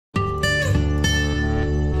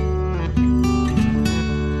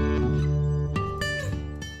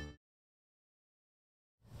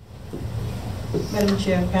Madam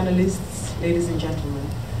Chair, panelists, ladies and gentlemen.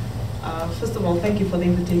 First of all, thank you for the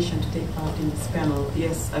invitation to take part in this panel.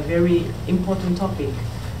 Yes, a very important topic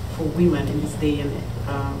for women in this day and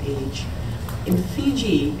age. In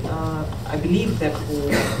Fiji, I believe that for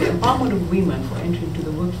the empowerment of women for entry into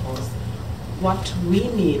the workforce, what we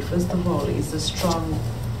need, first of all, is a strong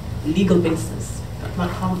legal basis, a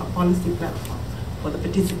platform, a policy platform for the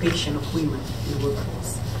participation of women in the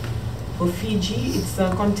workforce. For Fiji, it's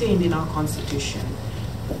contained in our constitution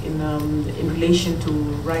in relation to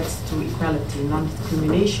rights to equality,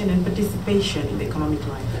 non-discrimination, and participation in the economic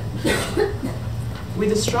life.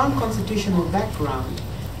 With a strong constitutional background,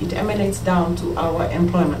 it emanates down to our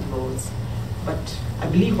employment laws. But I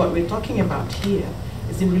believe what we're talking about here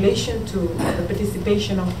is in relation to the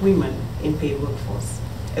participation of women in paid workforce.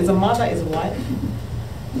 As a mother, as a wife,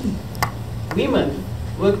 women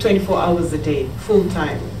work 24 hours a day,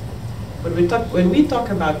 full-time. But when we talk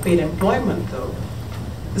about paid employment, though,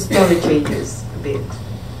 the story changes a bit.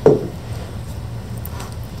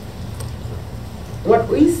 What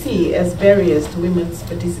we see as barriers to women's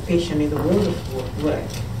participation in the world of work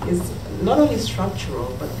is not only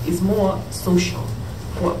structural, but is more social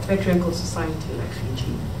for a patriarchal society like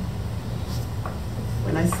Fiji.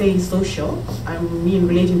 When I say social, I mean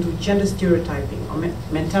relating to gender stereotyping or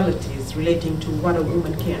mentalities relating to what a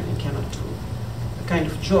woman can and cannot do, the kind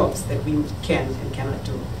of jobs that we can and cannot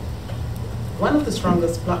do. One of the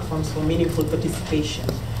strongest platforms for meaningful participation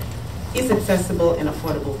is accessible and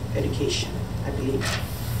affordable education, I believe.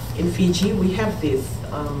 In Fiji, we have this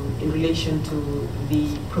in relation to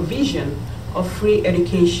the provision of free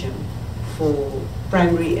education for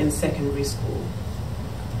primary and secondary school.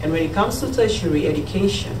 And when it comes to tertiary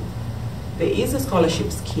education, there is a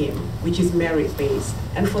scholarship scheme which is merit-based.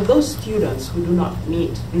 And for those students who do not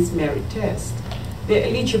meet this merit test, they're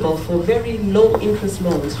eligible for very low interest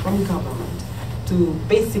loans from government to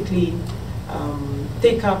basically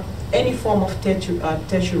take up any form of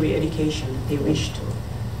tertiary education they wish to.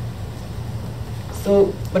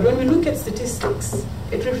 So, but when we look at statistics,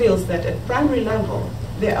 it reveals that at primary level,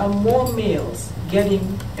 there are more males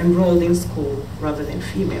getting enrolled in school rather than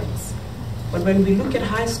females. But when we look at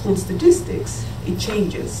high school statistics, it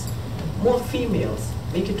changes. More females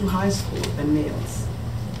make it to high school than males.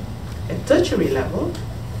 At tertiary level,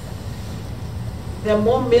 there are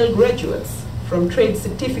more male graduates from trade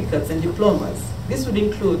certificates and diplomas. This would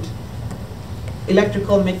include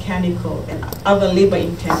electrical, mechanical, and other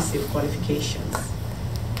labor-intensive qualifications.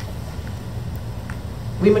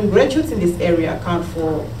 Women graduates in this area account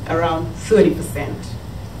for around 30%.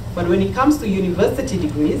 But when it comes to university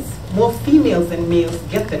degrees, more females than males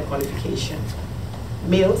get that qualification.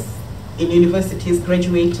 Males in universities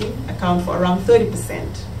graduating account for around 30%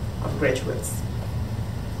 of graduates.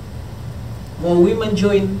 More women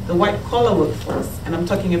join the white-collar workforce, and I'm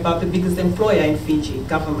talking about the biggest employer in Fiji,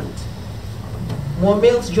 government. More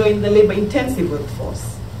males join the labor-intensive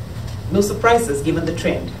workforce. No surprises given the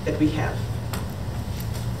trend that we have.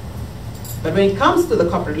 But when it comes to the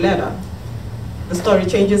corporate ladder, the story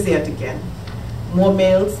changes yet again. More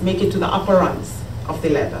males make it to the upper rungs of the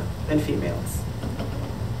ladder than females.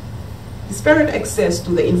 Disparate access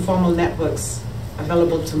to the informal networks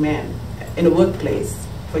available to men in a workplace,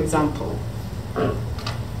 for example.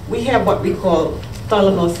 We have what we call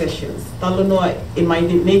talanoa sessions. Talanoa in my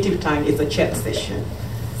native tongue is a chat session.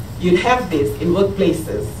 You'd have this in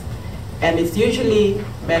workplaces, and it's usually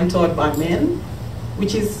mentored by men,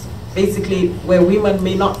 which is basically where women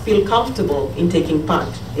may not feel comfortable in taking part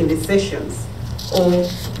in these sessions, or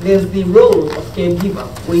there's the role of caregiver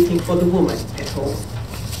waiting for the woman at home.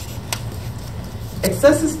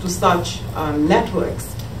 Accesses to such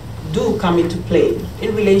networks do come into play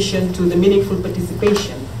in relation to the meaningful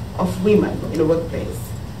participation of women in the workplace.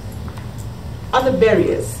 Other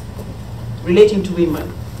barriers relating to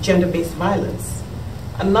women, gender-based violence,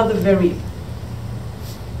 another very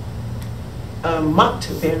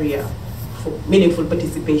marked barrier for meaningful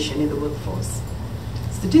participation in the workforce.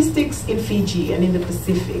 Statistics in Fiji and in the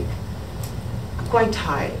Pacific are quite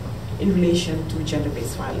high in relation to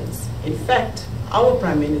gender-based violence. In fact, our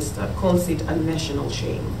Prime Minister calls it a national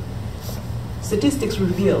shame. Statistics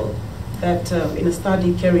reveal that in a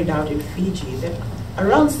study carried out in Fiji, that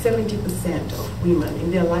around 70% of women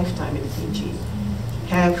in their lifetime in Fiji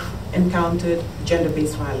have encountered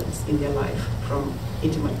gender-based violence in their life from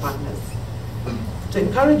intimate partners. To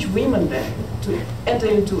encourage women then to enter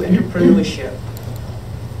into entrepreneurship,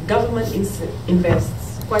 government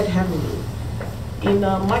invests quite heavily in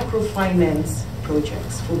microfinance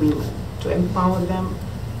projects for women to empower them,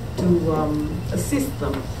 to assist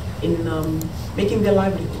them in making their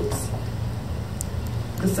livelihoods.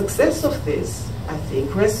 the success of this, I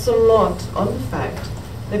think, rests a lot on the fact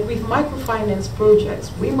that with microfinance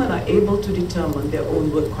projects, women are able to determine their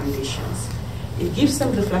own work conditions. It gives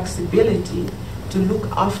them the flexibility to look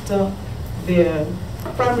after their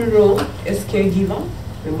primary role as caregiver,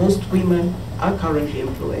 where most women are currently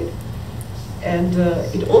employed. And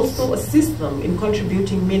it also assists them in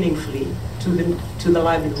contributing meaningfully to the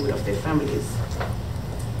livelihood of their families.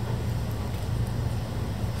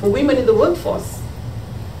 For women in the workforce,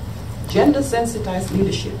 gender-sensitized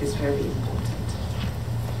leadership is very important.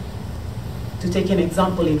 To take an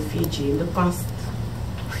example, in Fiji, in the past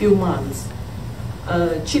few months,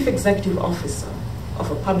 a chief executive officer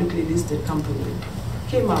of a publicly listed company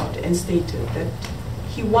came out and stated that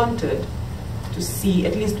he wanted to see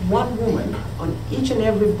at least one woman on each and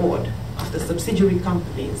every board of the subsidiary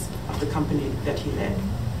companies of the company that he led.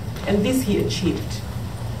 And this he achieved.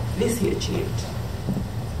 This he achieved.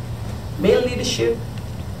 Male leadership,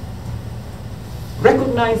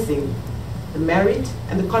 recognizing the merit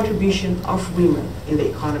and the contribution of women in the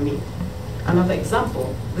economy. Another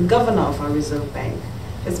example, the governor of our Reserve Bank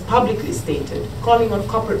has publicly stated, calling on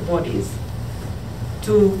corporate bodies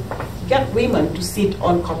to get women to sit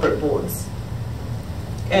on corporate boards.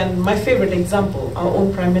 And my favorite example, our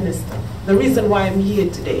own Prime Minister. The reason why I'm here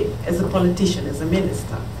today as a politician, as a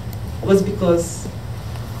minister, was because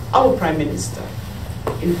our Prime Minister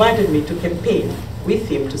invited me to campaign with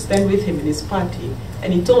him, to stand with him in his party,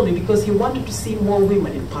 and he told me because he wanted to see more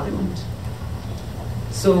women in Parliament.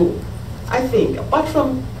 So I think, apart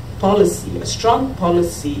from policy, a strong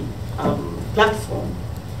policy platform,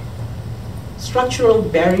 structural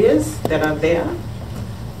barriers that are there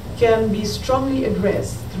can be strongly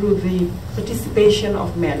addressed through the participation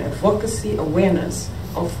of men, advocacy, awareness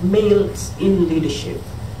of males in leadership,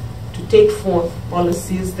 to take forth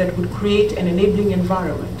policies that would create an enabling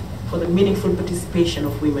environment for the meaningful participation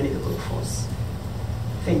of women in the workforce.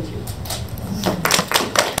 Thank you.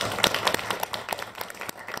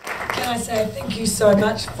 Can I say thank you so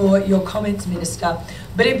much for your comments, Minister,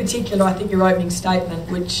 but in particular I think your opening statement,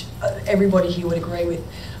 which everybody here would agree with.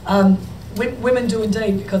 Women do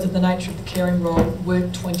indeed, because of the nature of the caring role,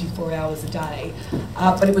 work 24 hours a day.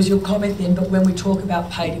 But it was your comment then, but when we talk about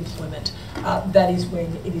paid employment, that is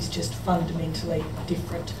when it is just fundamentally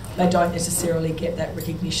different. They don't necessarily get that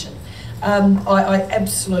recognition. I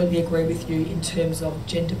absolutely agree with you in terms of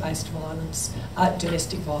gender-based violence,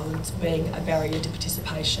 domestic violence being a barrier to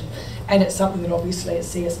participation. And it's something that obviously at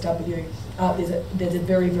CSW there's a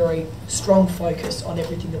very, very strong focus on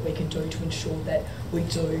everything that we can do to ensure that we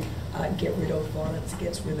do get rid of violence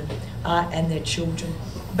against women and their children.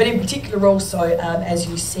 But in particular also, as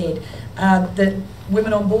you said, that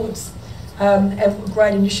women on boards, a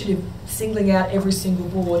great initiative singling out every single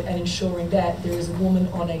board and ensuring that there is a woman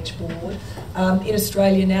on each board. In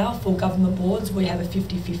Australia now, for government boards, we have a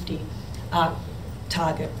 50-50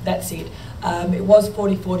 target. That's it. It was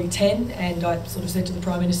 40-40-10, and I sort of said to the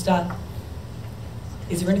Prime Minister,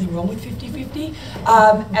 is there anything wrong with 50-50?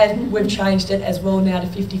 And we've changed it as well now to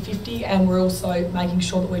 50-50, and we're also making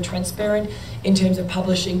sure that we're transparent in terms of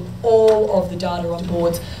publishing all of the data on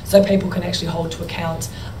boards so people can actually hold to account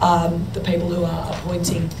the people who are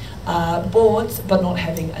appointing boards but not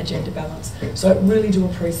having a gender balance. So I really do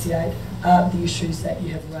appreciate the issues that you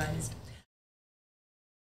have raised.